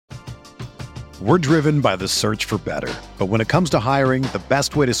We're driven by the search for better. But when it comes to hiring, the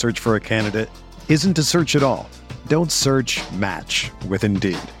best way to search for a candidate isn't to search at all. Don't search, match with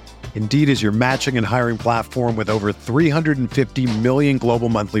Indeed. Indeed is your matching and hiring platform with over 350 million global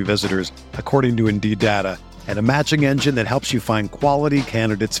monthly visitors, according to Indeed data, and a matching engine that helps you find quality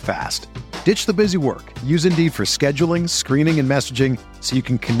candidates fast. Ditch the busy work. Use Indeed for scheduling, screening, and messaging so you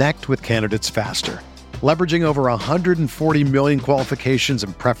can connect with candidates faster. Leveraging over 140 million qualifications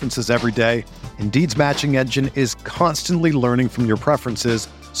and preferences every day, Indeed's matching engine is constantly learning from your preferences,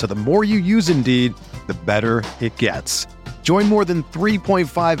 so the more you use Indeed, the better it gets. Join more than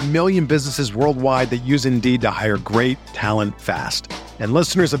 3.5 million businesses worldwide that use Indeed to hire great talent fast. And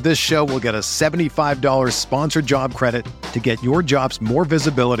listeners of this show will get a $75 sponsored job credit to get your jobs more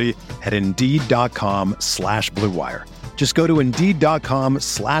visibility at Indeed.com/Blue Wire. Just go to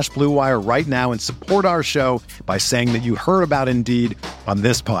Indeed.com/Blue Wire right now and support our show by saying that you heard about Indeed on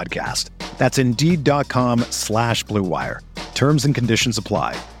this podcast. That's Indeed.com/Blue Wire. Terms and conditions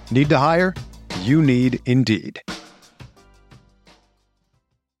apply. Need to hire? You need Indeed.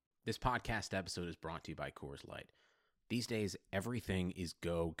 This podcast episode is brought to you by Coors Light. These days, everything is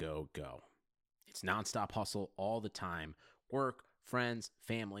go, go, go. It's nonstop hustle all the time. Work, friends,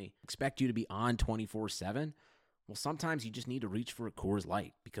 family, expect you to be on 24/7. Well, sometimes you just need to reach for a Coors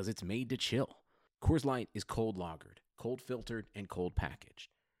Light because it's made to chill. Coors Light is cold lagered, cold filtered, and cold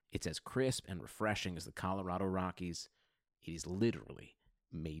packaged. It's as crisp and refreshing as the Colorado Rockies. It is literally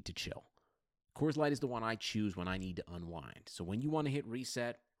made to chill. Coors Light is the one I choose when I need to unwind. So when you want to hit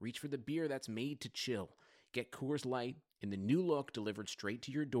reset, reach for the beer that's made to chill. Get Coors Light in the new look delivered straight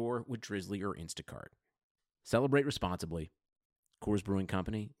to your door with Drizzly or Instacart. Celebrate responsibly. Coors Brewing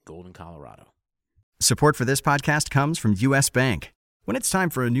Company, Golden, Colorado. Support for this podcast comes from U.S. Bank. When it's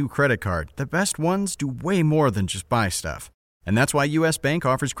time for a new credit card, the best ones do way more than just buy stuff. And that's why U.S. Bank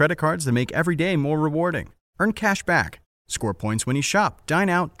offers credit cards that make every day more rewarding. Earn cash back, score points when you shop, dine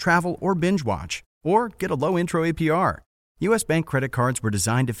out, travel, or binge watch, or get a low intro APR. U.S. Bank credit cards were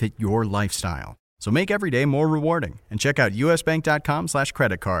designed to fit your lifestyle. So make every day more rewarding and check out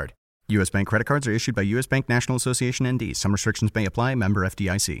usbank.com/credit card. U.S. Bank credit cards are issued by U.S. Bank National Association ND. Some restrictions may apply. Member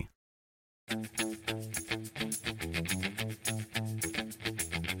FDIC.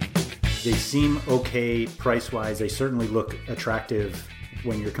 They seem okay price-wise. They certainly look attractive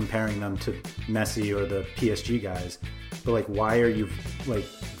when you're comparing them to Messi or the PSG guys. But why are you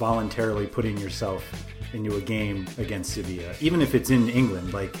voluntarily putting yourself into a game against Sevilla, even if it's in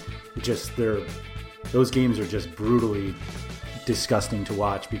England? Those games are just brutally disgusting to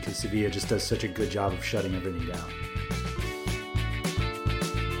watch because Sevilla just does such a good job of shutting everything down.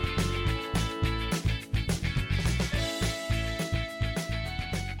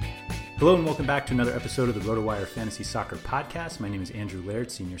 Hello and welcome back to another episode of the RotoWire Fantasy Soccer Podcast. My name is Andrew Laird,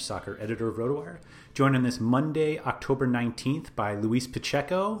 Senior Soccer Editor of RotoWire. Joined on this Monday, October 19th by Luis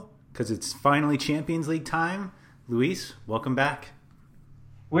Pacheco, because it's finally Champions League time. Luis, welcome back.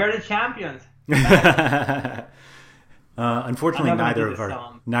 We're the champions. Unfortunately,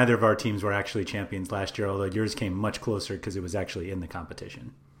 neither of our teams were actually champions last year, although yours came much closer because it was actually in the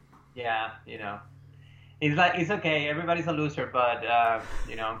competition. Yeah, it's okay. Everybody's a loser, but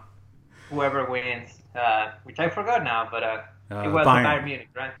whoever wins, which I forgot now, but it was Bayern Munich,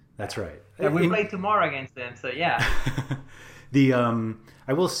 right? That's right. And we play tomorrow against them, so yeah.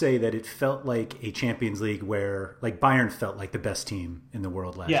 I will say that it felt like a Champions League where Bayern felt like the best team in the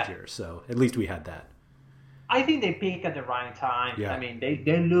world last year. So at least we had that. I think they peaked at the right time. Yeah. I mean, they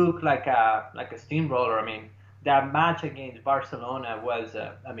look like a steamroller. I mean, that match against Barcelona was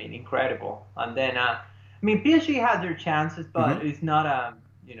incredible. And then PSG had their chances, but it's not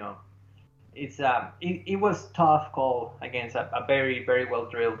it was tough call against a very, very well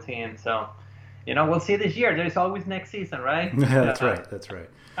drilled team. So we'll see this year. There's always next season, right? That's right.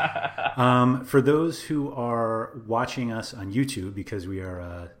 For those who are watching us on YouTube, because we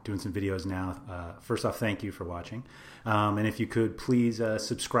are doing some videos now, first off, thank you for watching. And if you could please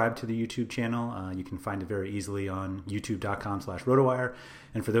subscribe to the YouTube channel. You can find it very easily on youtube.com/RotoWire.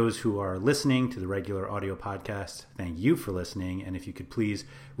 And for those who are listening to the regular audio podcast, thank you for listening. And if you could please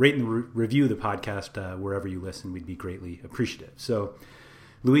rate and review the podcast wherever you listen, we'd be greatly appreciative. So,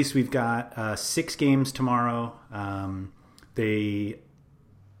 Luis, we've got 6 games tomorrow.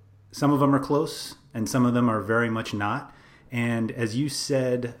 Some of them are close, and some of them are very much not. And as you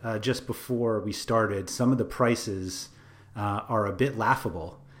said just before we started, some of the prices are a bit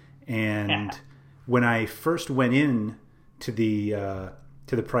laughable. And when I first went in to the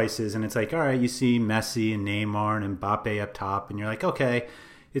prices, and it's like, all right, you see Messi and Neymar and Mbappe up top, and you're like, okay,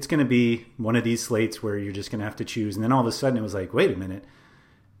 it's going to be one of these slates where you're just going to have to choose. And then all of a sudden it was like, wait a minute,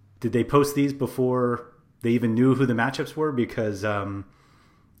 did they post these before they even knew who the matchups were? Because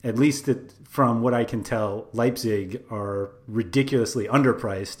at least from what I can tell, Leipzig are ridiculously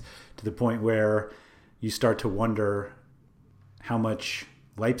underpriced to the point where you start to wonder how much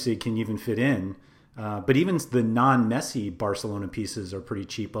Leipzig can even fit in. But even the non-Messi Barcelona pieces are pretty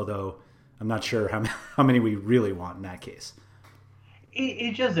cheap, although I'm not sure how many we really want in that case.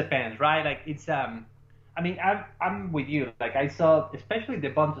 It just depends, right? Like it's I mean, I'm with you. Like I saw, especially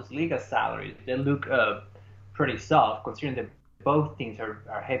the Bundesliga salaries, they look pretty soft considering that both teams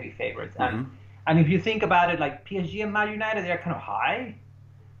are heavy favorites. And if you think about it, like PSG and Man United, they're kind of high.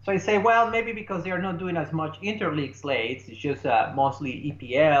 So I say, well, maybe because they are not doing as much interleague slates, it's just mostly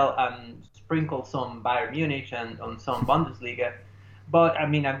EPL and sprinkle some Bayern Munich and on some Bundesliga. But I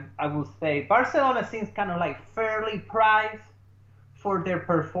mean, I would say Barcelona seems kind of like fairly priced for their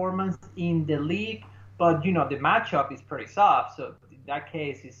performance in the league. But, you know, the matchup is pretty soft. So in that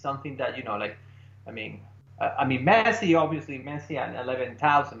case, it's something that, you know, like, I mean, Messi at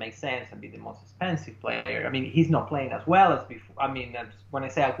 11,000 makes sense and be the most expensive player. I mean, he's not playing as well as before. I mean, when I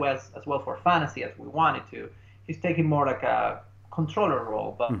say as well for fantasy as we wanted to, he's taking more like a controller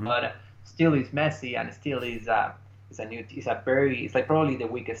role, but still is Messi and still is it's like probably the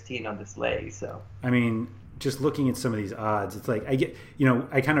weakest team on the slate. So I mean, just looking at some of these odds, it's like I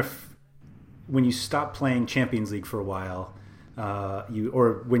kind of when you stop playing Champions League for a while.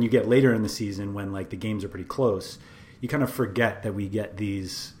 Or when you get later in the season when like the games are pretty close, you kind of forget that we get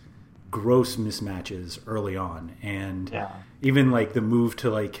these gross mismatches early on, and even like the move to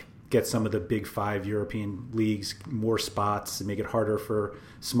like get some of the big 5 European leagues more spots and make it harder for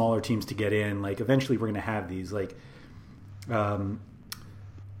smaller teams to get in. Like eventually we're going to have these like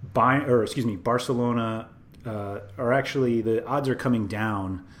Barcelona are actually the odds are coming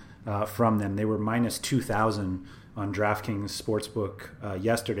down from them. They were minus 2,000 on DraftKings Sportsbook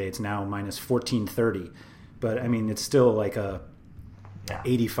yesterday. It's now minus 1430, but I mean it's still like a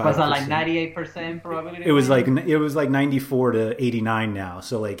 85%. Was that like 98% probability? It was like 94 to 89 now.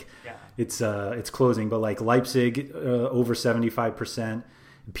 So like it's closing, but like Leipzig over 75%.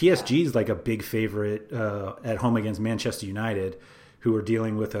 PSG is like a big favorite at home against Manchester United, who are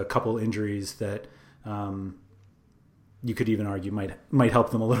dealing with a couple injuries that you could even argue might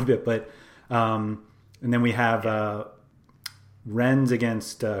help them a little bit, but. And then we have Rennes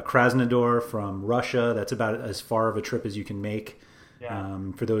against Krasnodar from Russia. That's about as far of a trip as you can make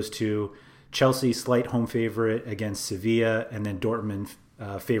for those two. Chelsea, slight home favorite against Sevilla, and then Dortmund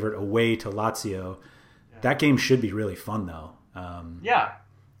favorite away to Lazio. That game should be really fun, though.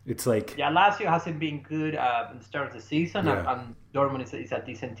 It's like... Yeah, Lazio hasn't been good at the start of the season, and Dortmund is a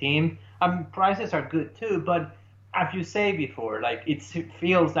decent team. Prices are good, too, but... As you say before, like it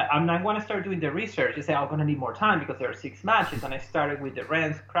feels that I want to start doing the research. I say I'm going to need more time because there are 6 matches, and I started with the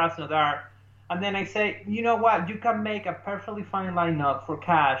Rennes, Krasnodar, and then I say, you know what, you can make a perfectly fine lineup for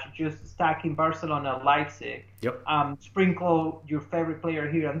cash, just stacking Barcelona, Leipzig, sprinkle your favorite player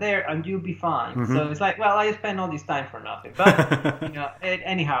here and there, and you'll be fine. So it's like, well, I spent all this time for nothing, but you know,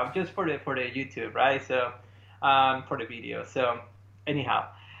 anyhow, just for the YouTube, right? So for the video. So anyhow,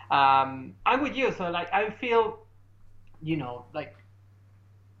 I'm with you. So like I feel. Like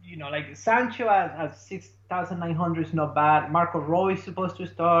Sancho at 6,900 is not bad. Marco Roy is supposed to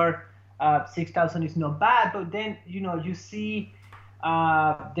start. 6,000 is not bad. But then, you see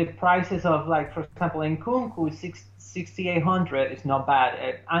the prices of, like, for example, Nkunku, 6,800 is not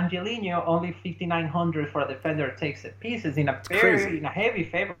bad. Angelino, only 5,900 for a defender takes the pieces in a heavy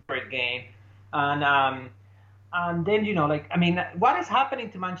favorite game. And then, what is happening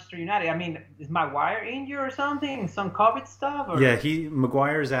to Manchester United? I mean, is Maguire injured or something? Some COVID stuff? Or? Yeah,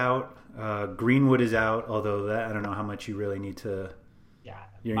 Maguire's out. Greenwood is out, although that I don't know how much you really need to... Yeah.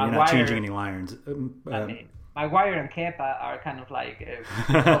 You're not changing any lines. Maguire and Kepa are kind of like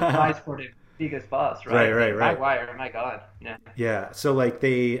price for the biggest boss, right? Right. Maguire, my God. Yeah, so like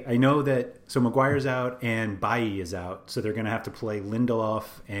I know that... So Maguire's out and Bailly is out, so they're going to have to play Lindelof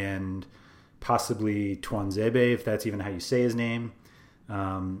and... possibly Tuanzebe, if that's even how you say his name.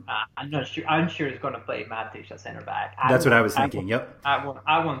 I'm not sure. I'm sure he's going to play Matic at center back. That's what I was thinking. I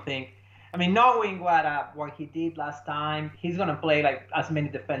won't think. I mean, knowing what he did last time, he's going to play like as many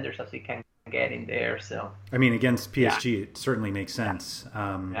defenders as he can get in there. So I mean, against PSG, it certainly makes sense.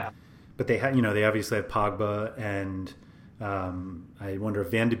 But they they obviously have Pogba, and I wonder if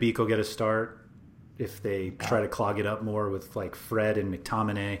Van de Beek will get a start if they try to clog it up more with like Fred and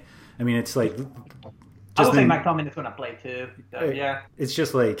McTominay. I mean, it's like... I don't think McTominay is going to play too. So, It's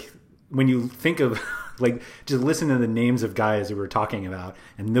just like, when you think of, like, just listen to the names of guys that we're talking about,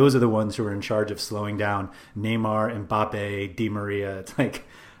 and those are the ones who are in charge of slowing down Neymar, Mbappe, Di Maria. It's like,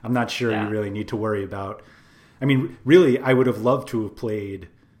 I'm not sure you really need to worry about. I mean, really, I would have loved to have played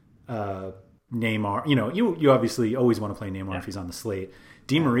Neymar. You know, you obviously always want to play Neymar if he's on the slate.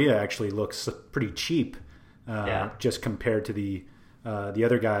 Di Maria actually looks pretty cheap just compared to the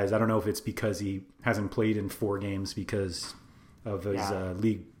other guys. I don't know if it's because he hasn't played in 4 games because of his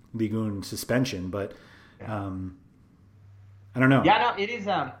Ligue 1 suspension, but I don't know. Yeah, no, it is.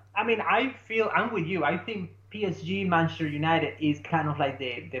 I mean, I'm with you. I think PSG, Manchester United is kind of like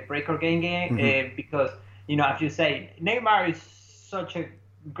the breaker game because, you know, as you say, Neymar is such a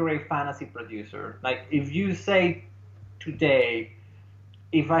great fantasy producer. Like, if you say today,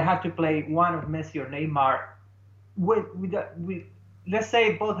 if I have to play one of Messi or Neymar, let's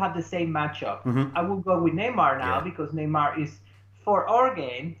say both have the same matchup, I will go with Neymar now because Neymar is, for our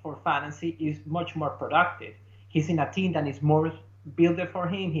game, for fantasy, is much more productive. He's in a team that is more built for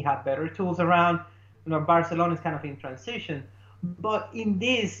him. He has better tools around. You know, Barcelona is kind of in transition. But in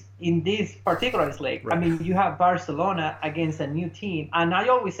this particular slate, I mean, you have Barcelona against a new team. And I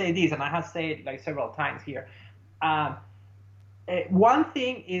always say this, and I have said it like several times here. One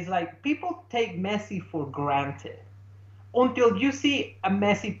thing is, like, people take Messi for granted until you see a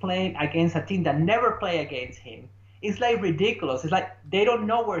Messi playing against a team that never play against him. It's like ridiculous. It's like they don't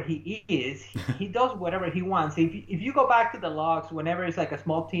know where he is. He does whatever he wants. If you go back to the logs, whenever it's like a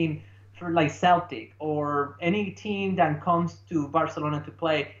small team for like Celtic or any team that comes to Barcelona to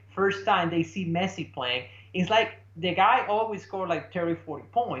play, first time they see Messi playing, it's like the guy always scored like 30, 40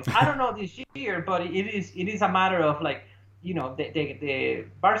 points. I don't know this year, but it is a matter of, like, you know, the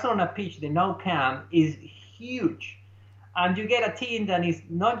Barcelona pitch, the Nou Camp is huge. And you get a team that is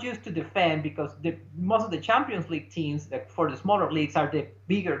not used to defend because most of the Champions League teams for the smaller leagues are the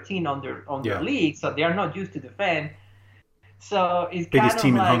bigger team on their league, so they are not used to defend. So it's biggest kind of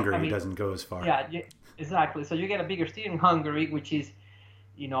team like, in Hungary doesn't go as far. Yeah, exactly. So you get a bigger team in Hungary, which is,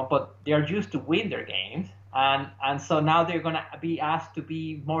 you know, but they're used to win their games, and so now they're gonna be asked to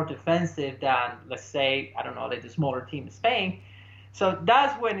be more defensive than, let's say, I don't know, like the smaller team in Spain. So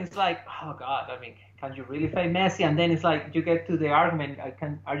that's when it's like, oh God, I mean, can you really play Messi? And then it's like you get to the argument: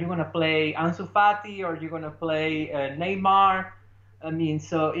 are you going to play Ansu Fati or are you going to play Neymar? I mean,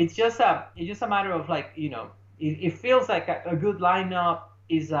 so it's just a matter of, like, you know, it feels like a good lineup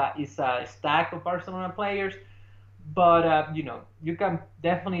is a stack of Barcelona players, but you know, you can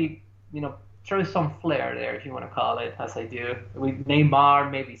definitely, you know, throw some flair there, if you want to call it, as I do with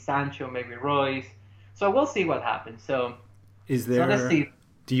Neymar, maybe Sancho, maybe Royce. So we'll see what happens. So is there? So let's see.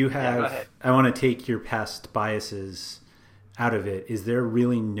 Do you have, I want to take your past biases out of it. Is there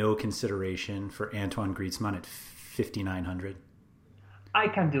really no consideration for Antoine Griezmann at 5,900? I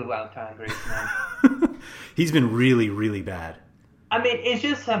can do Antoine Griezmann. He's been really, really bad. I mean, it's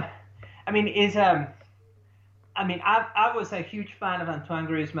just, I was a huge fan of Antoine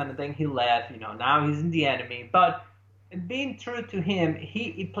Griezmann, and then he left, you know, now he's in the enemy. But being true to him,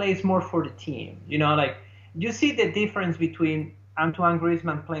 he plays more for the team. You know, like, you see the difference between Antoine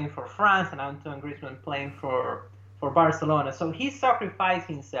Griezmann playing for France and Antoine Griezmann playing for Barcelona. So he sacrificed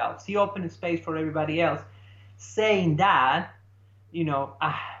himself. He opened space for everybody else. Saying that, you know,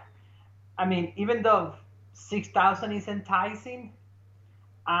 I mean, even though 6,000 is enticing,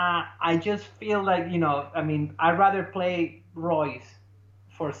 I just feel like, you know, I mean, I'd rather play Royce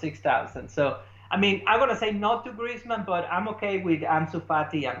for 6,000. So, I mean, I'm going to say no to Griezmann, but I'm okay with Ansu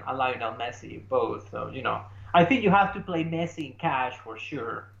Fati and Lionel Messi, both. So, you know, I think you have to play Messi in cash for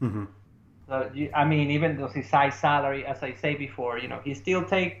sure. Mm-hmm. So, I mean, even though his high salary, as I say before, you know, he still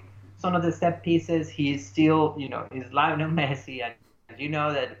take some of the set pieces. He's still, you know, he's Lionel Messi, and you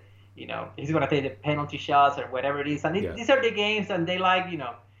know that, you know, he's going to take the penalty shots or whatever it is. And these are the games, and they like, you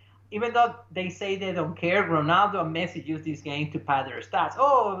know, even though they say they don't care, Ronaldo and Messi use this game to pad their stats.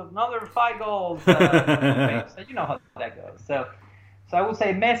 Oh, another 5 goals. So you know how that goes. So I would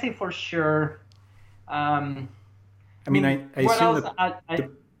say Messi for sure. I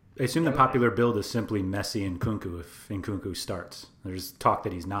assume the popular build is simply Messi and Nkunku if Nkunku starts. There's talk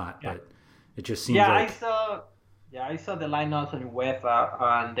that he's not, but it just seems like... I saw the lineups on UEFA,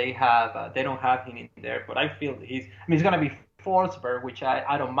 and they don't have him in there, but I feel he's going to be Forsberg, which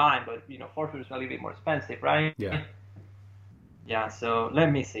I don't mind, but, you know, Forsberg is a little bit more expensive, right? Yeah. Yeah, so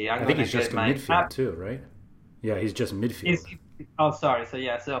let me see. I think he's just in midfield too, right? Yeah, he's just midfield. Sorry. So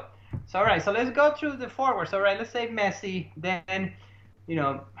all right, so let's go through the forwards. All right, let's say Messi. Then, you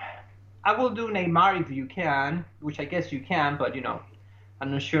know, I will do Neymar if you can, which I guess you can, but, you know,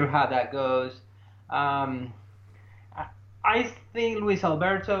 I'm not sure how that goes. I think Luis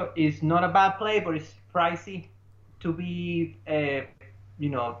Alberto is not a bad play, but it's pricey to be, you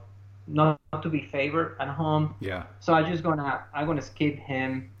know, not to be favored at home. Yeah. So I'm gonna skip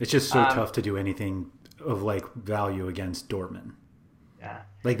him. It's just so tough to do anything of like value against Dortmund. Yeah.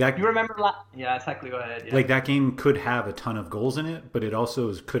 Like that. You remember? Yeah, exactly. Go ahead. Yeah. Like that game could have a ton of goals in it, but it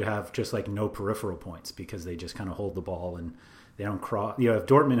also could have just like no peripheral points because they just kind of hold the ball and they don't cross. You know, if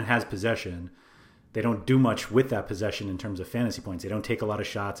Dortmund has possession, they don't do much with that possession in terms of fantasy points. They don't take a lot of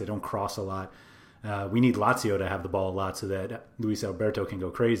shots. They don't cross a lot. We need Lazio to have the ball a lot so that Luis Alberto can go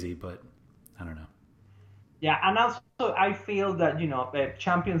crazy, but I don't know. Yeah, and also I feel that, you know,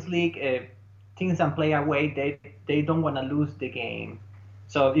 Champions League teams that play away, they don't want to lose the game.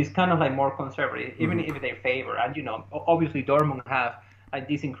 So it's kind of like more conservative, even if they favor. And, you know, obviously Dortmund have like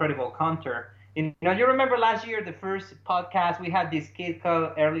this incredible counter. You know, you remember last year, the first podcast, we had this kid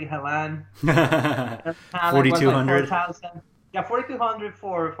called Erling Haaland. 4,200. Like 4,200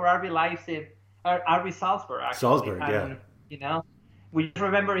 for RB Leipzig, or RB Salzburg, actually. Salzburg, and, yeah. You know, we just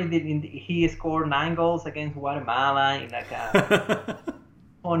remember he scored 9 goals against Guatemala in like a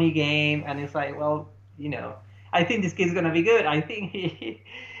funny game. And it's like, well, you know, I think this kid's gonna be good. I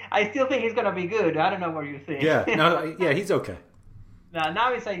still think he's gonna be good. I don't know what you think. Yeah, he's okay.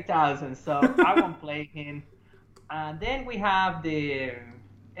 Now it's 8,000, so I won't play him. And then we have the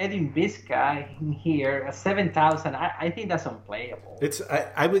Edin Visca in here, 7,000. I think that's unplayable.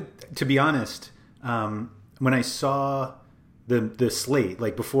 I would, to be honest, when I saw the slate,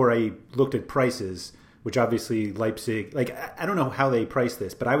 like before I looked at prices, which obviously Leipzig, like I don't know how they price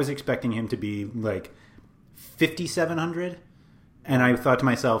this, but I was expecting him to be like 5,700, and I thought to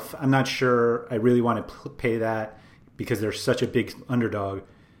myself, I'm not sure I really want to pay that because they're such a big underdog.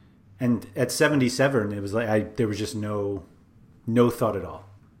 And at 77, it was like there was just no thought at all.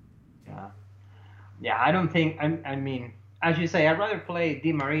 Yeah. I don't think. I mean, as you say, I'd rather play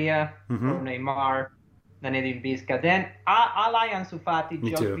Di Maria or Neymar than Edin Visca. Then I like Ansu Fati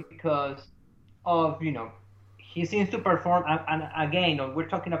just because of, you know, he seems to perform. And again, we're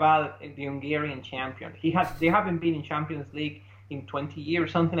talking about the Hungarian champion. They haven't been in Champions League in 20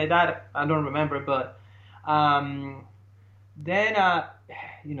 years, something like that. I don't remember, but then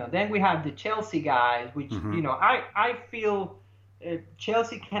then we have the Chelsea guys, which you know I feel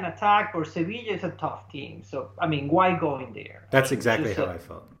Chelsea can attack, or Sevilla is a tough team. So I mean, why go in there? That's exactly how I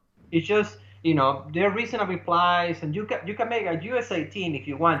felt. It's just, you know, they're reasonable price, and you can make a USA team if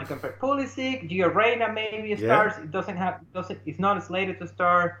you want. You can play Pulisic, Gio Reyna maybe starts. It's not slated to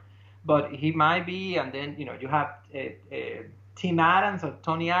start, but he might be. And then, you know, you have Tim Adams or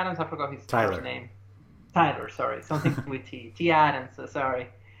Tony Adams. I forgot his first name. Tyler, sorry, something with T. T. Adams. Sorry.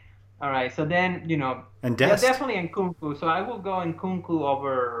 All right, so then, you know, and Dest. Definitely Nkunku. So I will go Nkunku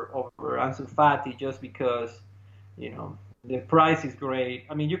over Ansu Fati just because, you know, the price is great.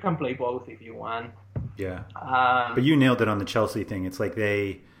 I mean, you can play both if you want. Yeah. But you nailed it on the Chelsea thing. It's like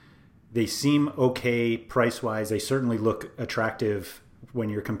they seem okay price-wise. They certainly look attractive when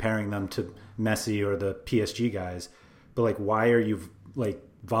you're comparing them to Messi or the PSG guys. But, like, why are you, like,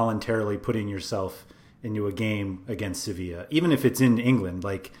 voluntarily putting yourself into a game against Sevilla? Even if it's in England,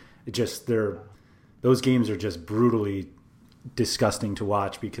 like, those games are just brutally disgusting to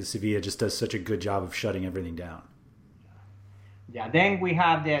watch because Sevilla just does such a good job of shutting everything down. Yeah, then we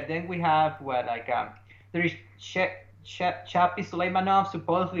have there is Chapi Suleimanov,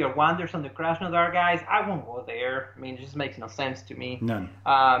 supposedly, or Wanderson, the Krasnodar guys. I won't go there. I mean, it just makes no sense to me. None.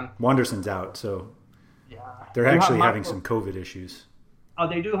 Wanderson's out, so yeah, they're actually having some COVID issues. Oh,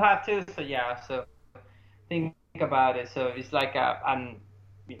 they do have to. So yeah, so think about it. So it's like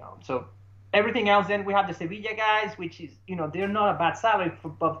you know, so everything else. Then we have the Sevilla guys, which is, you know, they're not a bad salary,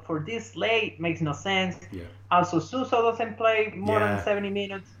 but for this late makes no sense. Yeah. Also, Suso doesn't play more than 70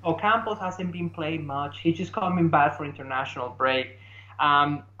 minutes. Ocampos hasn't been playing much. He's just coming back for international break.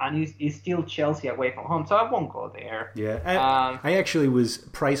 And he's still Chelsea away from home, so I won't go there. Yeah, I actually was,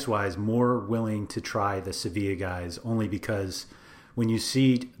 price-wise, more willing to try the Sevilla guys, only because when you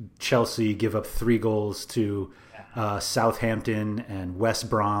see Chelsea give up 3 goals to Southampton and West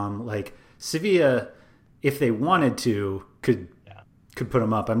Brom, like, Sevilla, if they wanted to, could put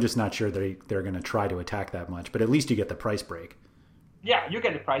them up. I'm just not sure they're going to try to attack that much, but at least you get the price break. Yeah, you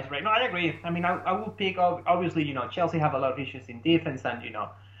get the price break. No, I agree. I mean, I will pick, obviously, you know, Chelsea have a lot of issues in defense, and, you know,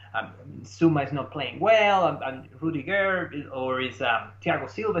 Suma is not playing well, and Rudiger is Thiago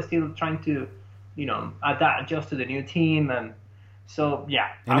Silva still trying to, you know, adjust to the new team, and so, yeah.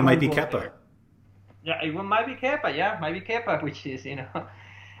 And it might be Kepa. There. Yeah, it might be Kepa, might be Kepa, which is, you know,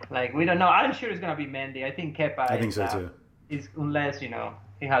 like, we don't know. I'm sure it's going to be Mendy. I think Kepa I think so too. Is, unless, you know,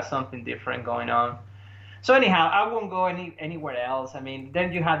 he has something different going on. So anyhow, I won't go anywhere else. I mean,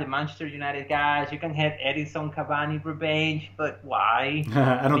 then you have the Manchester United guys. You can have Edison Cavani revenge, but why?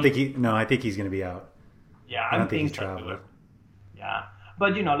 I think he's going to be out. Yeah, I don't think he's traveling. Yeah.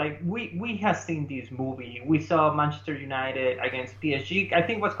 But, like, we have seen this movie. We saw Manchester United against PSG, I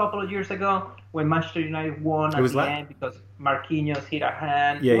think it was a couple of years ago, when Manchester United won at the end because Marquinhos hit a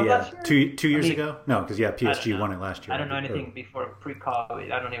hand. Yeah. 2 years ago? No, because, PSG won it last year. I don't know anything before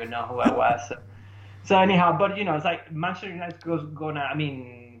pre-COVID. I don't even know who I was. So anyhow, but, it's like Manchester United Ole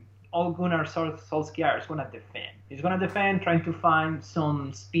Gunnar Solskjaer is going to defend. He's going to defend, trying to find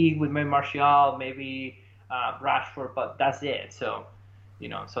some speed with maybe Martial, maybe Rashford, but that's it. So,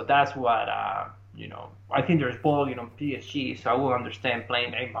 so that's what, I think there's ball, PSG, so I will understand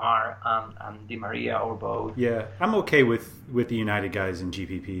playing Neymar and Di Maria or both. Yeah, I'm okay with the United guys in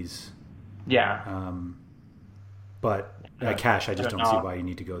GPPs. Yeah. But cash, I just don't see why you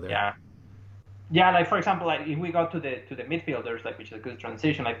need to go there. Yeah. Yeah, like for example, like if we go to the midfielders, like which is a good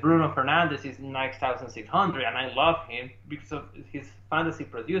transition, like Bruno Fernandes is 9,600, and I love him because of his fantasy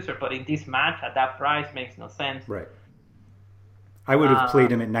producer. But in this match, at that price, makes no sense. Right. I would have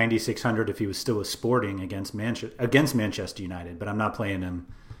played him at 9,600 if he was still a Sporting against Manchester United, but I'm not playing him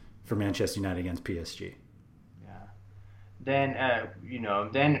for Manchester United against PSG. Yeah. Then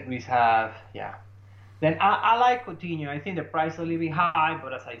then we have Then I like Coutinho. I think the price is a little bit high,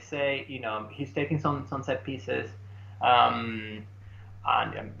 but as I say, he's taking some set pieces, and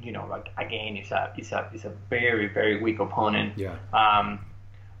like again, it's a very, very weak opponent. Yeah.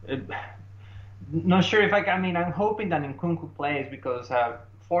 Not sure if I'm hoping that Nkunku plays because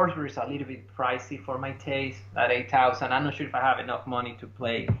Forsberg is a little bit pricey for my taste at 8,000. I'm not sure if I have enough money to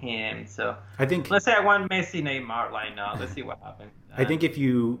play him. So I think let's say I want Messi, Neymar line now. Let's see what happens. I think if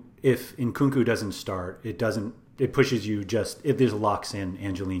Nkunku doesn't start, it pushes you if there's locks in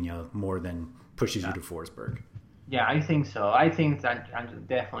Angelino more than pushes you to Forsberg. Yeah, I think so. I think that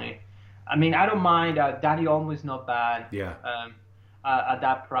definitely. I don't mind. Dani Olmo is not bad. Yeah. At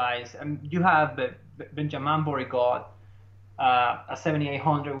that price, you have Benjamin Borigot at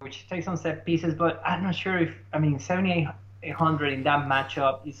 7,800, which takes on set pieces, but I'm not sure if 7,800 in that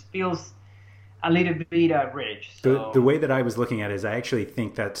matchup feels a little bit rich. So. The way that I was looking at it is I actually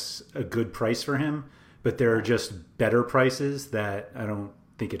think that's a good price for him, but there are just better prices that I don't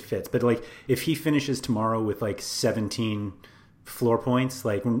think it fits. But like if he finishes tomorrow with like 17 floor points,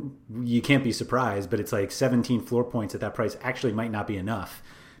 like you can't be surprised, but it's like 17 floor points at that price actually might not be enough,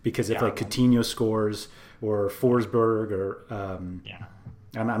 because if like Coutinho scores or Forsberg or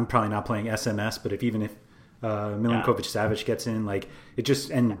I'm probably not playing SMS, but if Milinkovic Savic gets in, like it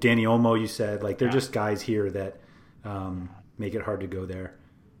just, and Dani Olmo, you said, like they're just guys here that make it hard to go there.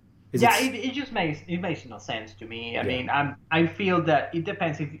 It just makes no sense to me. I feel that it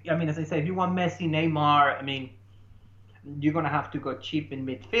depends. As I said, if you want Messi, Neymar, you're gonna have to go cheap in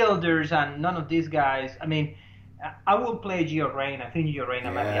midfielders, and none of these guys. I will play Gio Reyna. I think Gio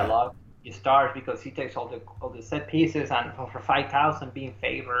Reyna might be a lot. He starts because he takes all the set pieces, and for 5,000 being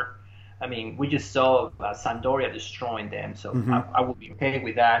favor. We just saw Sampdoria destroying them, so I would be okay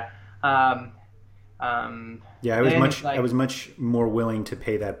with that. I was much more willing to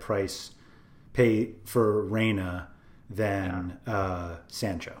pay for Reyna than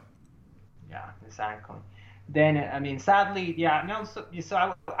Sancho. Yeah, exactly. Then sadly,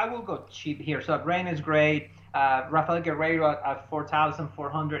 So I will go cheap here. So Reyna is great. Rafael Guerreiro at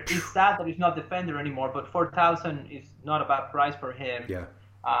 4,400. It's sad that he's not defender anymore, but 4,000 is not a bad price for him. Yeah.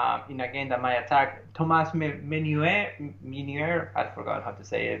 In a game that might attack. Thomas Meunier, I forgot how to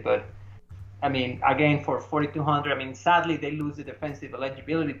say it, but again for 4,200. Sadly they lose the defensive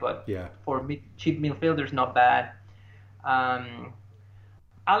eligibility, but for cheap midfielders, not bad.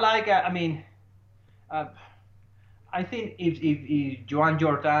 I like. I think if Joan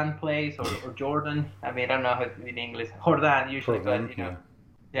Jordan plays or Jordan, I don't know how in English, Jordan usually, but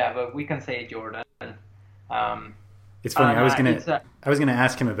but we can say Jordan. It's funny. I was gonna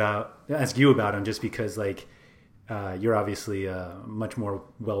ask you about him just because you're obviously much more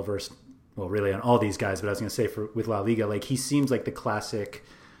well versed. Well, really on all these guys, but I was gonna say with La Liga, he seems like the classic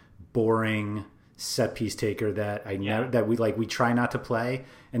boring set piece taker that we try not to play,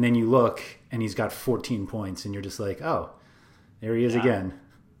 and then you look and he's got 14 points, and you're just like, oh, there he is again.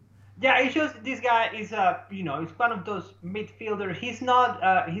 Yeah, it's just this guy is he's one of those midfielders. He's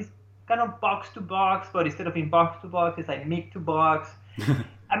not he's kind of box to box, but instead of in box to box, it's like mid to box.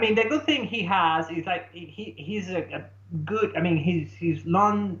 The good thing he has is he's a good. His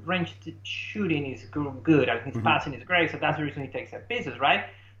long range shooting is good, and his passing is great. So that's the reason he takes set pieces, right?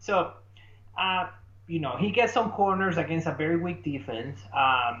 So. He gets some corners against a very weak defense.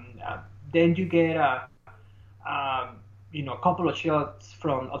 Then you get a couple of shots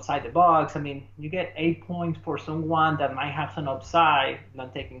from outside the box. I mean, you get 8 points for someone that might have some upside,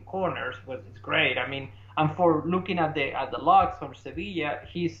 not taking corners, but it's great. I mean, and for looking at the logs from Sevilla,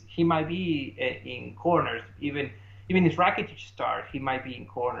 he might be in corners. Even if Rakitic starts, he might be in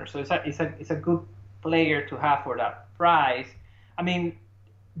corners. So it's a good player to have for that price. I mean,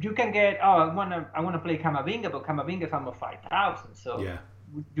 you can get I wanna play Camavinga, but Camavinga's almost 5,000. So yeah,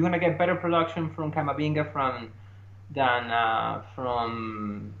 you're gonna get better production from Camavinga than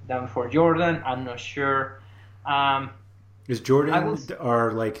for Jordan. I'm not sure. Is Jordan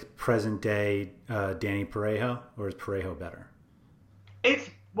our like present day Danny Parejo, or is Parejo better?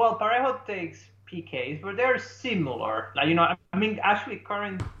 Parejo takes PKs, but they're similar. Like I mean, actually,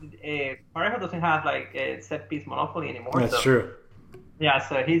 current Parejo doesn't have like a set piece monopoly anymore. That's true. Yeah,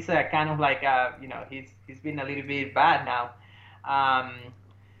 so he's kind of like he's been a little bit bad now.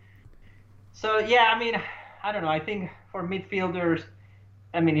 So yeah, I mean, I don't know. I think for midfielders,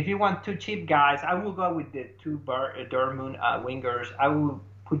 I mean, if you want two cheap guys, I will go with the two Dortmund wingers. I will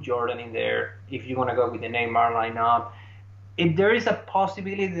put Jordan in there if you want to go with the Neymar lineup. If there is a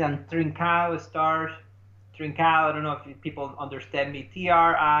possibility that Trincao starts, I don't know if people understand me,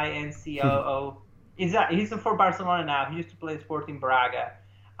 Trincoo. He's for Barcelona now. He used to play Sporting Braga.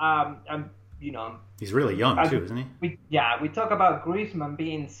 He's really young too, isn't he? We talk about Griezmann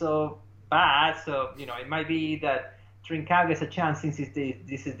being so bad, so it might be that Trincao gets a chance since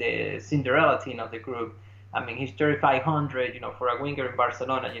this is the Cinderella team of the group. I mean, he's 3,500, for a winger in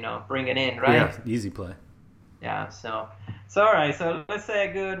Barcelona, bring it in, right? Yeah, easy play. Yeah, so all right, so let's say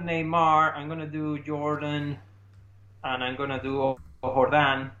a good Neymar. I'm gonna do Jordan, and I'm gonna do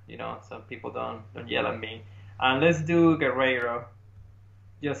Jordan, so people don't yell at me. And let's do Guerreiro,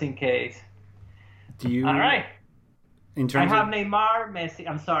 just in case. All right. I have Neymar, Messi.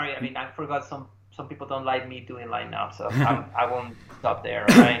 I'm sorry. I mean, I forgot some people don't like me doing lineup, so I won't stop there.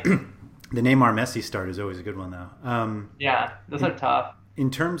 Right. The Neymar Messi start is always a good one, though. Yeah, those are tough. In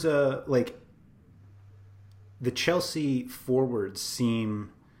terms of like the Chelsea forwards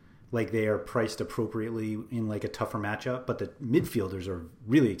seem like they are priced appropriately in like a tougher matchup, but the midfielders are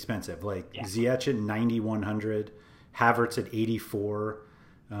really expensive. Like Ziyech at 9,100, Havertz at 84.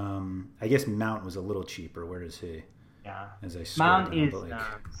 I guess Mount was a little cheaper. Where is he? Yeah, as I Mount is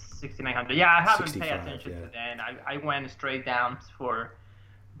 6,900. Yeah, I haven't paid attention to that. I went straight down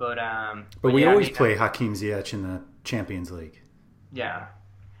but we always play Hakim Ziyech in the Champions League. Yeah.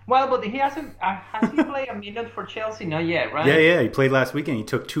 Well, but he hasn't. Has he played a minute for Chelsea? Not yet, right? Yeah. He played last weekend. He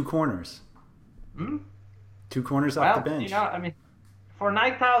took 2 corners. 2 corners off the bench. I mean, for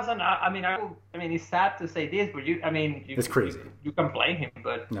 9,000, I mean, it's sad to say this, but it's crazy. You can play him,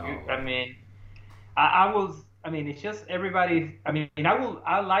 but no. I mean, it's just everybody. I mean,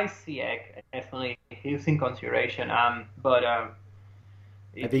 I like Ziyech, definitely. He's in consideration. But I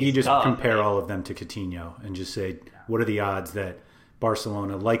think you just compare all of them to Coutinho and just say, what are the odds that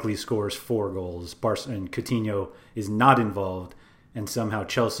Barcelona likely scores 4 goals, and Coutinho is not involved, and somehow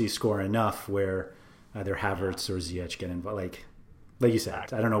Chelsea score enough where either Havertz or Ziyech get involved. Like you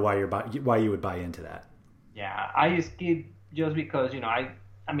said, I don't know why you would buy into that. Yeah, I just because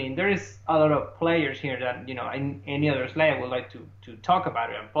I mean there is a lot of players here that in any other slate I would like to talk about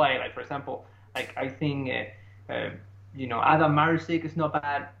it and play. Like for example, like I think Adam Marusic is not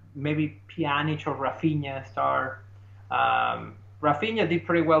bad. Maybe Pjanic or Rafinha start. Rafinha did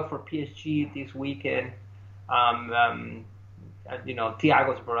pretty well for PSG this weekend. Thiago's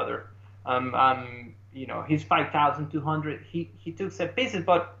brother. He's 5,200. He took set pieces,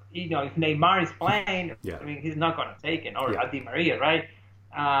 but if Neymar is playing, I mean, he's not going to take it, or Di Maria, right?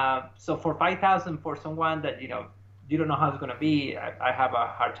 So for 5,000 for someone that you don't know how it's going to be, I have a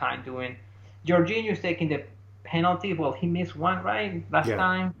hard time doing. Jorginho's taking the penalty. Well, he missed one last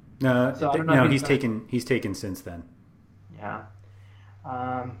time. No, he's taken since then. Yeah.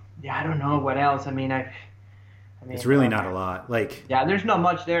 I don't know what else. I mean, it's really not a lot. There's not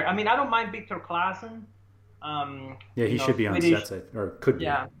much there. I mean, I don't mind Victor Claesson. He should be on sets, or could be.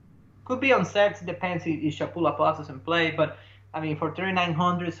 Yeah, could be on sets. Depends if Shapula Plus doesn't play. But I mean, for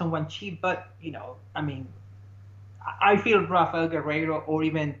 3,900, someone cheap. But I mean, I feel Rafael Guerreiro or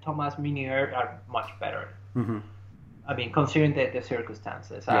even Thomas Meunier are much better. Mm-hmm. I mean, considering the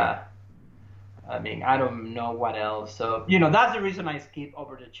circumstances. Yeah. I mean, I don't know what else. So, that's the reason I skip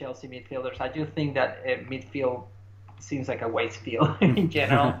over the Chelsea midfielders. I do think that midfield seems like a waste field in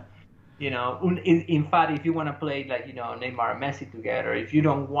general. In fact, if you want to play Neymar and Messi together, if you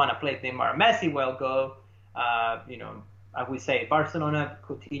don't want to play Neymar and Messi, well, go. I would say Barcelona,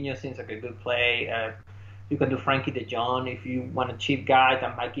 Coutinho seems like a good play. You can do Frankie de Jong if you want a cheap guy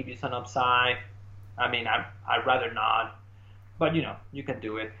that might give you some upside. I mean, I'd rather not, but you can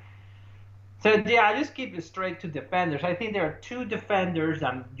do it. So yeah, I just keep it straight to defenders. I think there are two defenders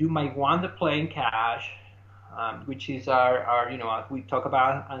that you might want to play in cash, which is our we talk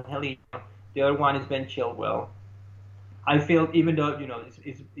about Angelino. The other one is Ben Chilwell. I feel even though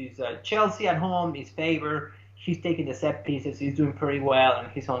is Chelsea at home is favored, he's taking the set pieces. He's doing pretty well,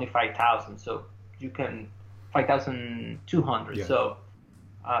 and he's only 5,000, so you can 5,200. Yeah.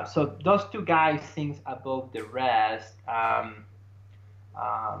 So those two guys seems above the rest.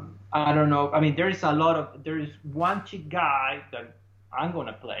 I don't know. I mean, there is one cheap guy that I'm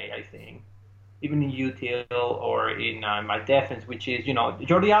gonna play. I think, even in util or in my defense, which is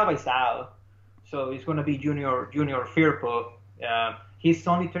Jordi Alba is out, so it's gonna be Junior Firpo. He's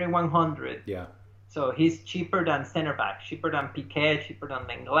only 3,100. Yeah. So he's cheaper than center back, cheaper than Piqué, cheaper than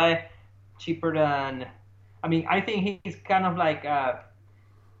Lenglet, cheaper than. I mean, I think he's kind of like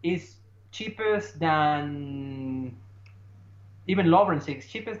is cheapest than. Even Lovren is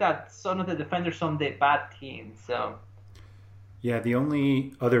cheapest that some of the defenders on the bad teams. So. Yeah, the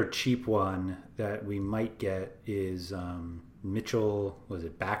only other cheap one that we might get is Mitchell. Was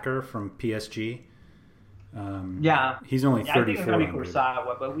it Bakker from PSG? Yeah, he's only 34. I think it's gonna be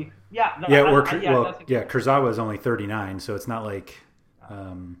Kurzawa, but Kurzawa is only 39, so it's not like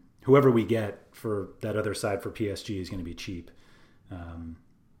whoever we get for that other side for PSG is going to be cheap.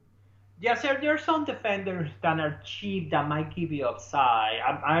 Yes, there are some defenders that are cheap that might give you upside.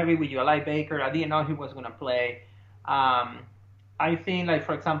 I agree with you. I like Baker. I didn't know he was going to play. I think, like,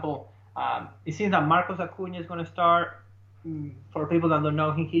 for example, it seems that Marcos Acuna is going to start. For people that don't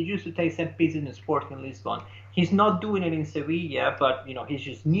know him, he used to take set pieces in Sporting Lisbon. He's not doing it in Sevilla, but, he's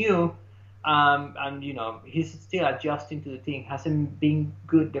just new. And, he's still adjusting to the team. Hasn't been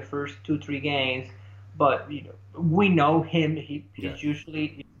good the first 2-3 games. But, we know him. He's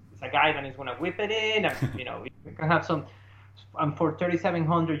usually... a guy that is going to whip it in, and you can have some. For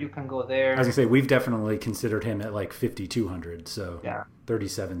 3,700, you can go there. I was gonna say we've definitely considered him at like 5,200, so yeah,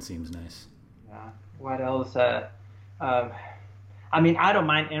 37 seems nice. Yeah. What else? I mean, I don't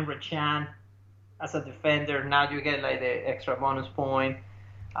mind Emre Can as a defender. Now you get like the extra bonus point.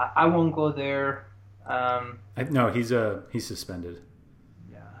 I won't go there. No, he's suspended.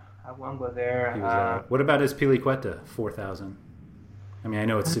 Yeah, I won't go there. What about his Piliqueta 4,000? I mean, I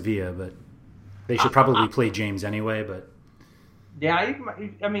know it's Sevilla, but they should probably play James anyway. But yeah,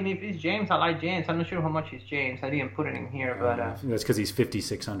 I mean, if it's James, I like James. I'm not sure how much is James. I didn't put it in here, but that's because he's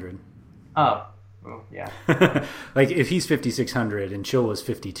 5,600. Oh, yeah. Like if he's 5,600 and Chill was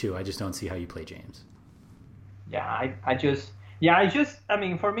 52, I just don't see how you play James. Yeah, I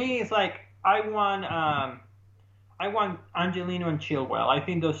mean, for me, it's like I want Angelino and Chilwell. I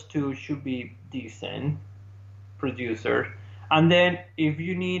think those two should be decent producers. And then if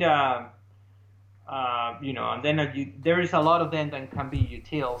you need and then there is a lot of them that can be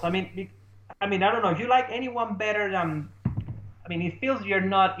utils. I mean, I don't know if you like anyone better than. I mean, it feels you're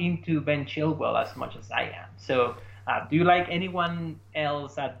not into Ben Chilwell as much as I am. So, do you like anyone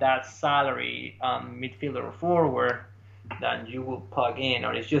else at that salary, midfielder or forward, that you will plug in,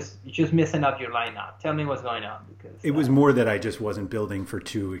 or it's just messing up your lineup? Tell me what's going on, because it was more that I just wasn't building for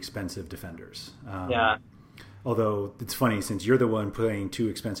two expensive defenders. Yeah. Although it's funny, since you're the one playing two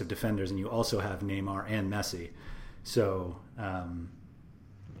expensive defenders and you also have Neymar and Messi. So, I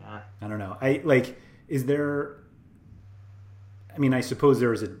don't know. Is there... I mean, I suppose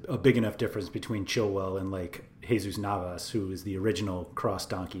there is a big enough difference between Chilwell and, like, Jesus Navas, who is the original cross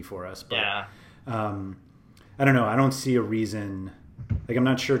donkey for us. But, yeah. I don't know. I don't see a reason... Like, I'm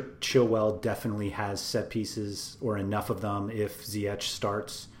not sure Chilwell definitely has set pieces or enough of them if Ziyech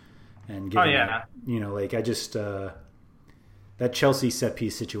starts. And that, I just that Chelsea set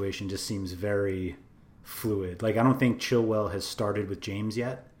piece situation just seems very fluid. Like I don't think Chilwell has started with James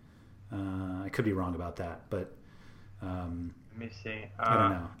yet. I could be wrong about that, but let me see. I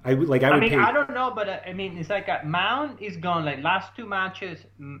don't know. I don't know, but I mean, it's like Mount is gone. Like last two matches,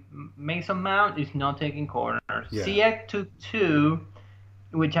 Mason Mount is not taking corners. Yeah. Ziyech took 2,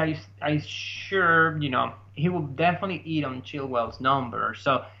 which I sure he will definitely eat on Chilwell's number.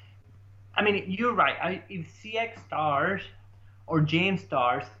 So. I mean, you're right. If CX stars or James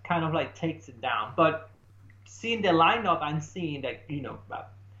stars, kind of like takes it down. But seeing the lineup and seeing that,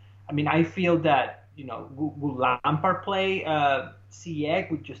 I mean, I feel that, will Lampard play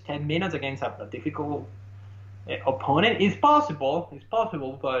CX with just 10 minutes against a difficult opponent? It's possible,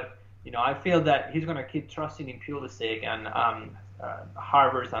 but, I feel that he's going to keep trusting in Pulisic and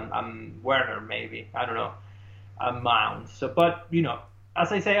Havertz and Werner, maybe. I don't know. Mount. So, but, as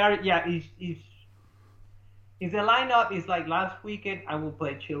I say, if the lineup is like last weekend, I will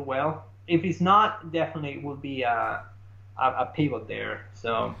play Chilwell. If it's not, definitely it will be a pivot there.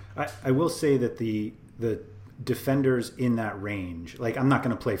 So I will say that the defenders in that range, like I'm not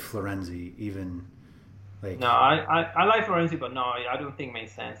going to play Florenzi even. Like, no, I like Florenzi, but no, I don't think it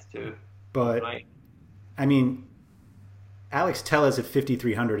makes sense to. But play. I mean, Alex Telles at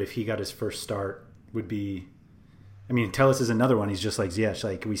 5,300 if he got his first start would be. I mean, Telles is another one. He's just like Ziyech.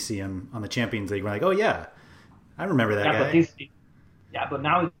 Like we see him on the Champions League. We're like, oh yeah, I remember that guy. But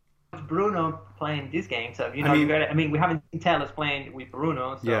now it's Bruno playing this game. So we haven't seen Telles playing with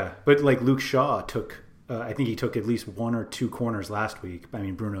Bruno. So. Yeah, but like Luke Shaw took. I think he took at least 1 or 2 corners last week. I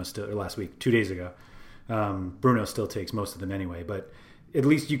mean, last week, 2 days ago. Bruno still takes most of them anyway. But at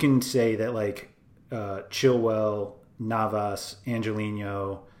least you can say that like Chilwell, Navas,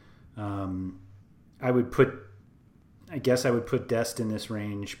 Angelino. I guess I would put Dest in this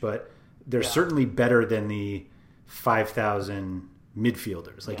range, but they're certainly better than the 5,000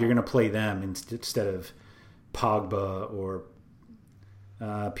 midfielders. Like you're going to play them instead of Pogba or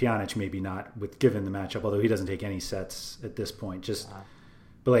Pjanic, maybe not given the matchup, although he doesn't take any sets at this point.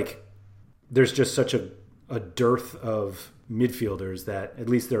 But like there's just such a dearth of midfielders that at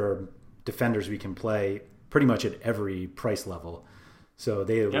least there are defenders we can play pretty much at every price level. So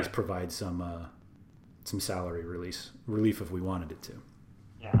they at least provide some salary relief if we wanted it to.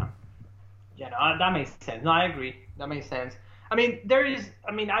 Yeah, no, that makes sense. No, I agree. That makes sense. I mean,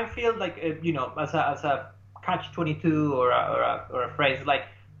 I feel like as a catch-22 or a phrase like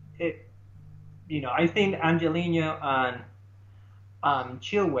it. I think Angelino and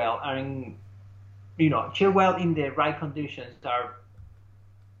Chilwell are in. Chilwell in the right conditions are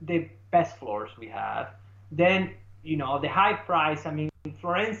the best floors we have. Then the high price. I mean,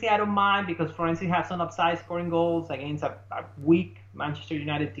 Florenzi, I don't mind because Florenzi has some upside scoring goals against a weak Manchester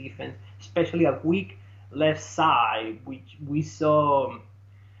United defense, especially a weak left side, which we saw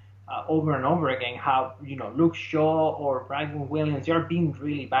over and over again how, Luke Shaw or Brandon Williams, they're being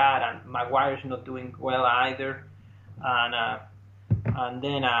really bad, and Maguire's not doing well either. And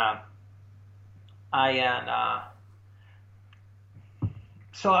then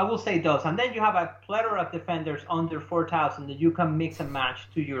so I will say those, and then you have a plethora of defenders under 4,000 that you can mix and match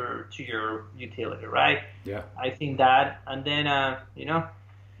to your utility, right? Yeah. I think that, and then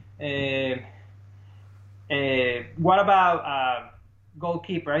what about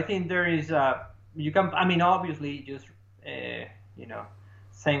goalkeeper? I think there is you can. I mean, obviously, just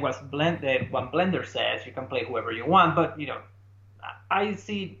saying what Blender says, you can play whoever you want, but I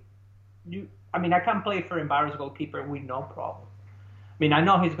see you. I mean, I can play for Ferencváros goalkeeper with no problem. I mean, I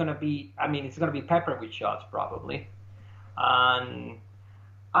know he's going to be. I mean, it's going to be peppered with shots probably, and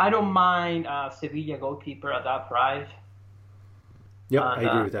I don't mind Sevilla goalkeeper at that price. Yep, I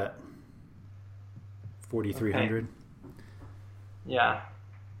agree with that. 4,300. Okay. Yeah.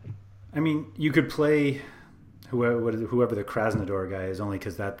 I mean, you could play whoever the Krasnodar guy is, only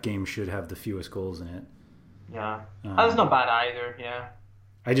because that game should have the fewest goals in it. Yeah, that's not bad either. Yeah.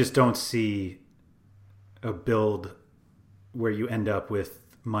 I just don't see a build where you end up with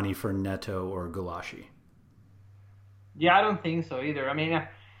money for Neto or Gulashi. Yeah, I don't think so either. I mean,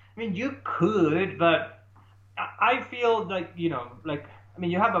 you could, but I feel like you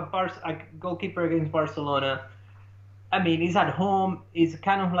have a goalkeeper against Barcelona. I mean, he's at home. It's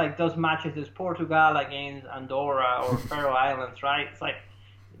kind of like those matches as Portugal against Andorra or Faroe Islands, right? It's like,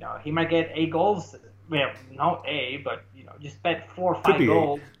 he might get 8 goals. Well, not 8, but just bet 4 or 5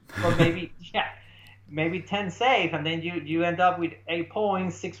 goals, or maybe 10 saves, and then you end up with 8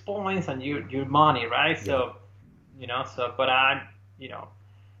 points, 6 points, and your money, right? Yeah. So, but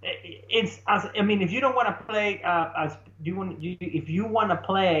it's if you don't want to play if you want to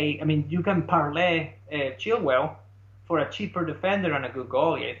play, I mean, you can parlay Chilwell for a cheaper defender and a good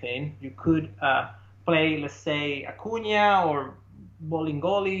goalie. I think you could play, let's say, Acuna or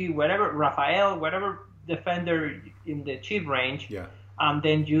Bolingoli, Rafael, whatever defender in the cheap range, and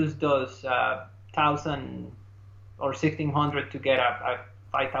then use those 1,000 or 1,600 to get a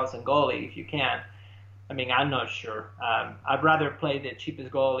 5,000 goalie if you can. I mean, I'm not sure. I'd rather play the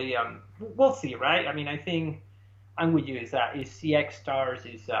cheapest goalie. We'll see, right? I mean, I think I'm with you. Is CX stars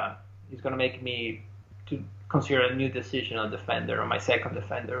is going to make me to consider a new decision on defender, on my second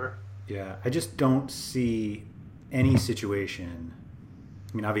defender. Yeah, I just don't see any situation.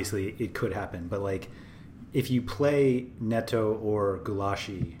 I mean, obviously it could happen, but like if you play Neto or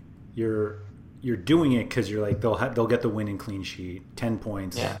Gulashi, you're doing it because you're like they'll get the winning clean sheet, 10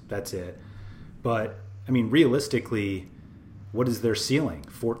 points, that's it. But I mean, realistically, what is their ceiling?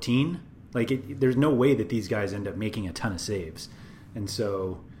 14? Like, there's no way that these guys end up making a ton of saves, and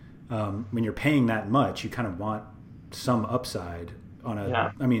so when you're paying that much, you kind of want some upside on a.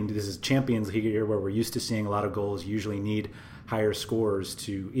 Yeah. I mean, this is Champions League here where we're used to seeing a lot of goals. You usually need higher scores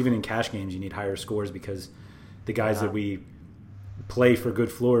to, even in cash games, you need higher scores because the guys that we play for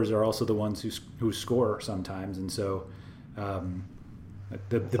good floors are also the ones who score sometimes, and so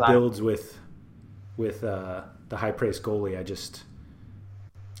the builds with the high price goalie, it just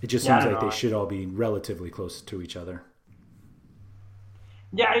seems like they should all be relatively close to each other.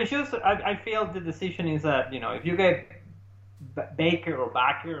 Yeah, it's just I feel the decision is that if you get Baker or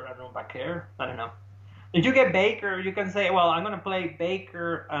Bakker, I don't know. If you get Baker, you can say, well, I'm going to play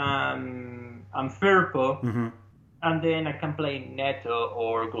Baker and Firpo, and then I can play Neto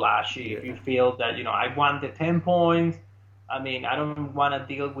or Gulashi if you feel that I want the 10 points. I mean, I don't want to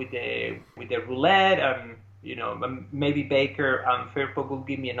deal with the roulette. Maybe Baker and Firpo will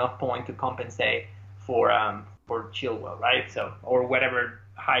give me enough points to compensate for Chilwell, right? So, or whatever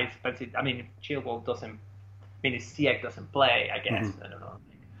high expensive. I mean, if Chilwell doesn't, if Ziyech doesn't play, I guess. I don't know.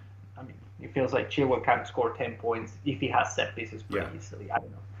 I mean, it feels like Chilwell can score 10 points if he has set pieces pretty easily. I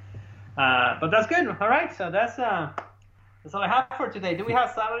don't know. But that's good. All right, so that's all I have for today. Do we have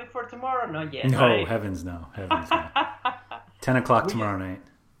salary for tomorrow? Not yet. No, right? Heavens no. 10 o'clock tomorrow night.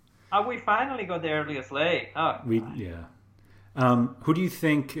 Oh, we finally got the earliest late. Oh, who do you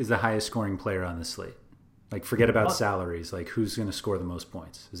think is the highest scoring player on the slate? Like, forget about salaries. Like, who's going to score the most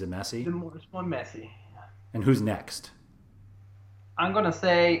points? Is it Messi? The most one Messi. And who's next? I'm going to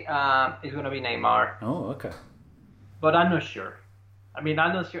say it's going to be Neymar. Oh, okay. But I'm not sure. I'm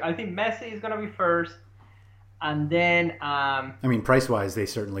not sure. I think Messi is going to be first. And then... price-wise, they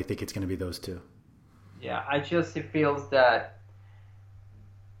certainly think it's going to be those two. Yeah, it feels that...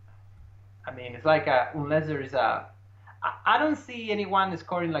 it's like unless there is I don't see anyone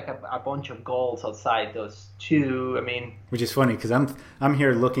scoring like a bunch of goals outside those two. Which is funny because I'm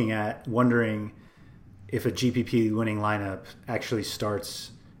here wondering if a GPP winning lineup actually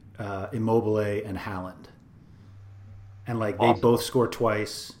starts Immobile and Haaland, and like they both score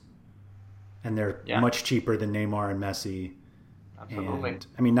twice, and they're much cheaper than Neymar and Messi. Absolutely.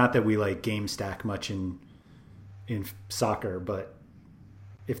 And not that we like game stack much in soccer, but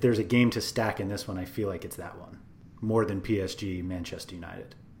if there's a game to stack in this one, I feel like it's that one more than PSG, Manchester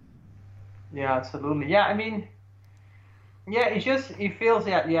United. Yeah, absolutely. Yeah, it feels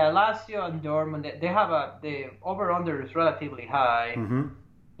Lazio and Dortmund, they have the over-under is relatively high.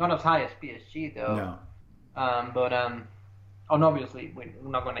 Not as high as PSG though. No. And obviously we're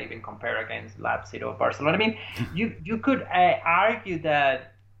not going to even compare against Leipzig or Barcelona. You could argue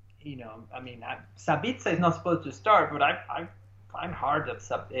that Sabitzer is not supposed to start, but I find hard that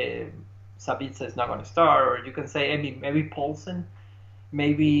Sabitzer is not going to start. Or you can say maybe Poulsen,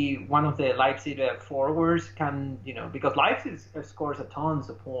 maybe one of the Leipzig forwards can, because Leipzig scores a tons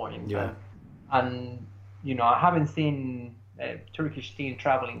of points. Yeah. And I haven't seen a Turkish team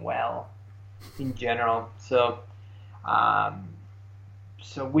traveling well in general. So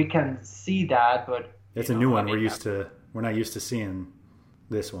we can see that, but it's a new one. We're not used to seeing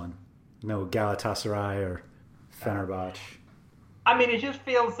this one. No Galatasaray or Fenerbahce. It just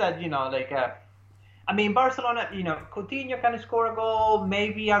feels that Barcelona. Coutinho can score a goal.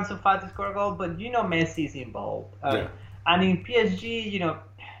 Maybe Ansu Fati score a goal, but Messi is involved. And in PSG,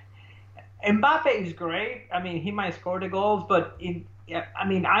 Mbappe is great. He might score the goals, but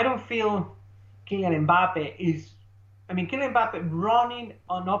I don't feel Kylian Mbappe is. Kylian Mbappe running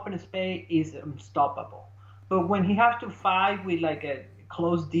on open space is unstoppable. But when he has to fight with like a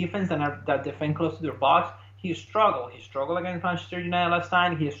close defense and that defend close to their box, he struggled. He struggled against Manchester United last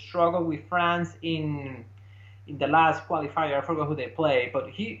time. He struggled with France in the last qualifier. I forgot who they played, but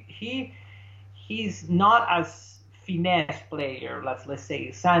he's not as finesse player. Let's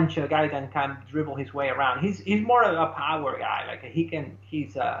say Sancho, a guy that can dribble his way around. He's more of a power guy. Like his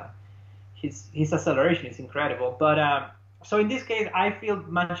acceleration is incredible. But so in this case, I feel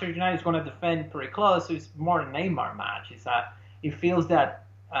Manchester United is going to defend pretty close. So it's more a Neymar match. It feels that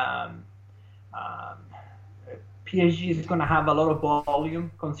PSG is going to have a lot of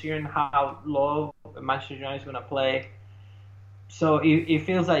volume considering how low Manchester United is going to play. So it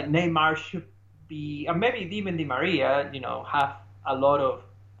feels like Neymar should be, or maybe even Di Maria, have a lot of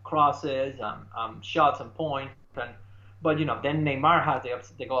crosses, shots and points. But then Neymar has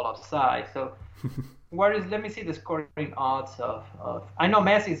the goal offside. So let me see the scoring odds of I know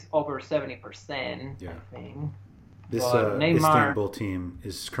Messi is over 70%. Yeah. I think. This Istanbul team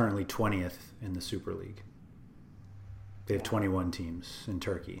is currently 20th in the Super League. They have 21 teams in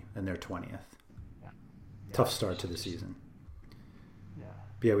Turkey, and they're 20th. Tough start to the season.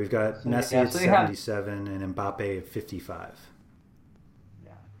 Yeah, we've got Messi at 77 and Mbappe at 55.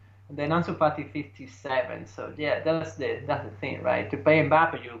 Yeah. And then Ansu Fati 57. So yeah, that's the thing, right? To pay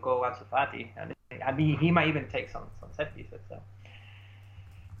Mbappe, you go Ansu Fati, and I mean he might even take some set pieces. So.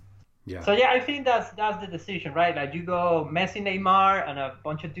 Yeah. So yeah, I think that's the decision, right? Like you go Messi, Neymar, and a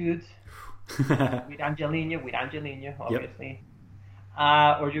bunch of dudes with Angelino, obviously.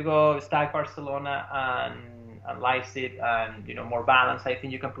 Yep. Or you go stack Barcelona and Leipzig, and more balance. I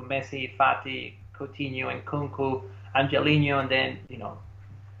think you can put Messi, Fati, Coutinho, and Kunku, Angelino, and then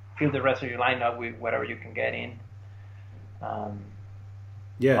fill the rest of your lineup with whatever you can get in.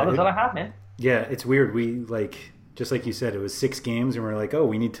 That's all I have, man. Yeah, it's weird. We just like you said, it was 6 games, and we're like, oh,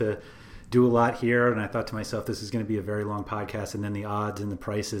 we need to do a lot here. And I thought to myself, this is going to be a very long podcast. And then the odds and the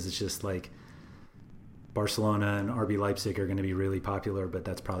prices, it's just like Barcelona and RB Leipzig are going to be really popular, but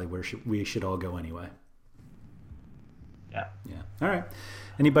that's probably where we should all go anyway. Yeah. All right.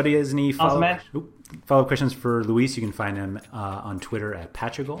 Anybody has any follow-up questions for Luis? You can find him on Twitter at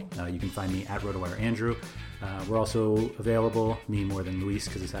Patrigal. You can find me at RotoWire Andrew. We're also available, me more than Luis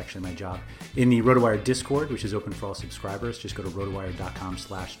because it's actually my job, in the RotoWire Discord, which is open for all subscribers. Just go to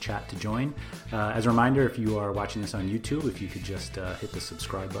rotowire.com/chat to join. As a reminder, if you are watching this on YouTube, if you could just hit the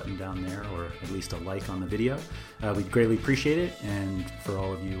subscribe button down there, or at least a like on the video, we'd greatly appreciate it. And for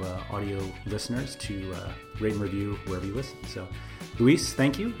all of you audio listeners, to rate and review wherever you listen. So, Luis,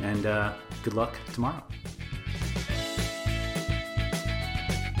 thank you, and good luck tomorrow.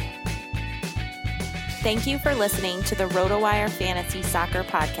 Thank you for listening to the RotoWire Fantasy Soccer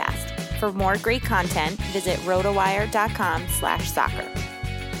Podcast. For more great content, visit rotowire.com/soccer.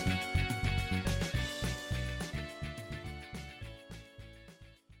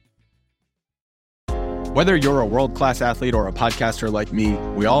 Whether you're a world-class athlete or a podcaster like me,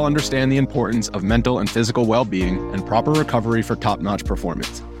 we all understand the importance of mental and physical well-being and proper recovery for top-notch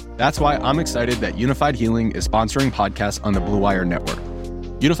performance. That's why I'm excited that Unified Healing is sponsoring podcasts on the Blue Wire Network.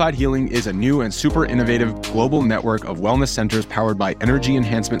 Unified Healing is a new and super innovative global network of wellness centers powered by Energy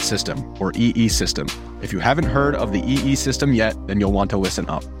Enhancement System, or EE System. If you haven't heard of the EE System yet, then you'll want to listen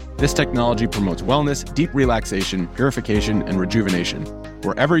up. This technology promotes wellness, deep relaxation, purification, and rejuvenation.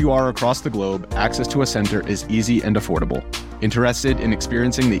 Wherever you are across the globe, access to a center is easy and affordable. Interested in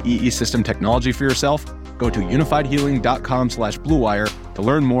experiencing the EE System technology for yourself? Go to unifiedhealing.com/bluewire to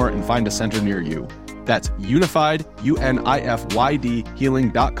learn more and find a center near you. That's unified, UNIFYD,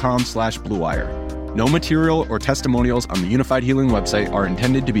 healing.com/bluewire. No material or testimonials on the Unified Healing website are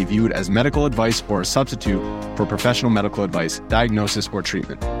intended to be viewed as medical advice or a substitute for professional medical advice, diagnosis, or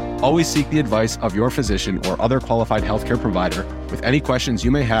treatment. Always seek the advice of your physician or other qualified healthcare provider with any questions you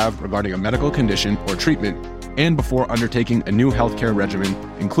may have regarding a medical condition or treatment, and before undertaking a new healthcare regimen,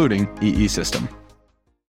 including EE System.